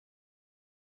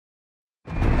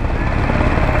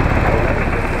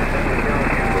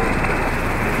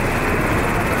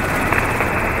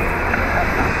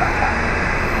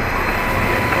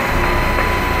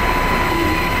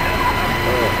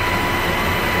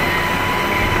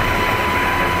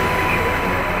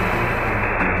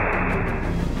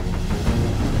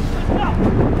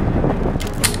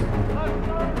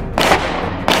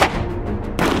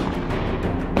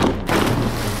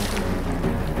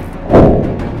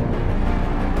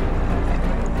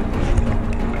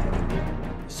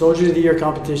Soldier of the Year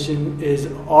competition is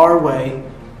our way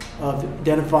of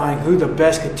identifying who the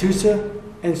best Katusa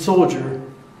and soldier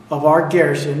of our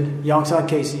garrison, Yongsan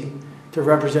Casey, to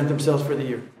represent themselves for the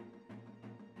year.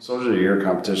 Soldier of the Year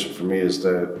competition for me is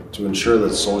to ensure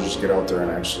that soldiers get out there and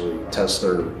actually test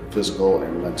their physical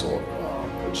and mental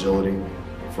agility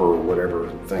for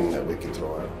whatever thing that we can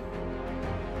throw at them.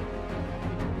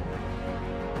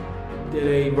 We did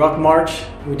a ruck march,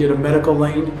 we did a medical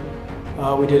lane,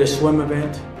 we did a swim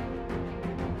event,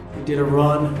 we did a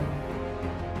run,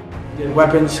 we did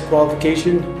weapons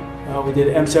qualification, we did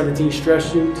M73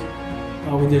 stress shoot,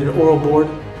 we did an oral board.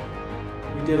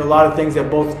 We did a lot of things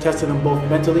that both tested them both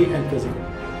mentally and physically.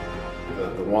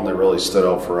 The one that really stood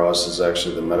out for us is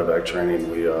actually the medevac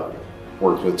training. We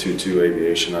worked with 22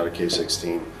 Aviation out of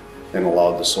K-16 and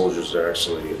allowed the soldiers to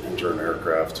actually enter an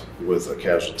aircraft with a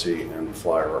casualty and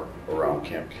fly around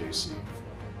Camp KC.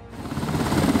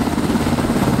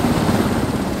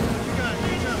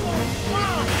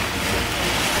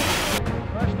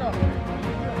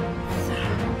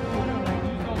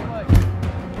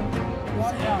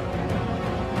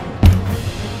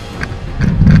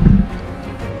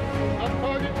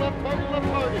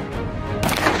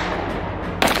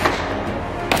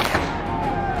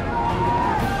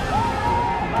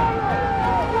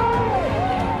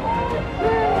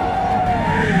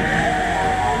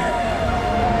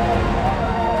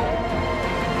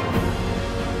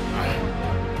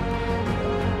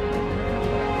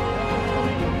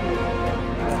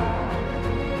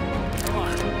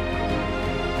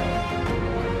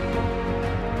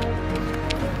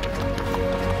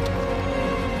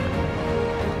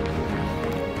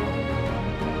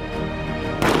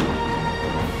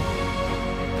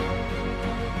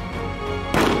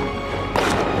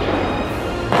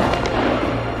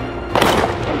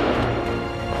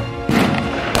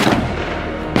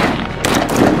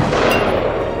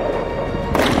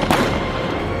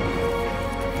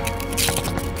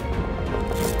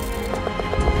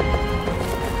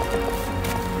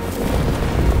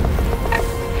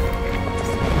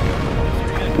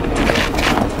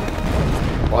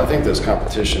 I think this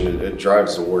competition, it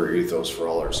drives the warrior ethos for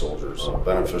all our soldiers.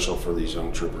 Beneficial for these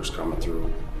young troopers coming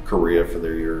through Korea for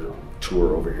their year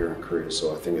tour over here in Korea.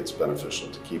 So I think it's beneficial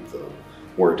to keep the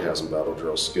warrior TASM battle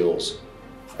drill skills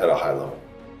at a high level.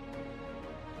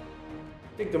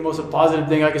 I think the most positive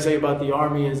thing I can say about the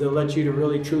Army is it lets you to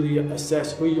really truly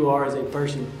assess who you are as a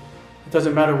person. It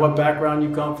doesn't matter what background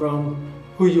you come from,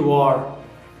 who you are.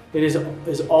 It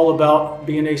is all about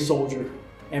being a soldier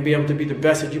and be able to be the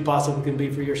best that you possibly can be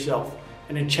for yourself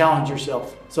and then challenge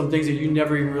yourself. Some things that you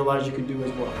never even realized you could do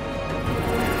as well.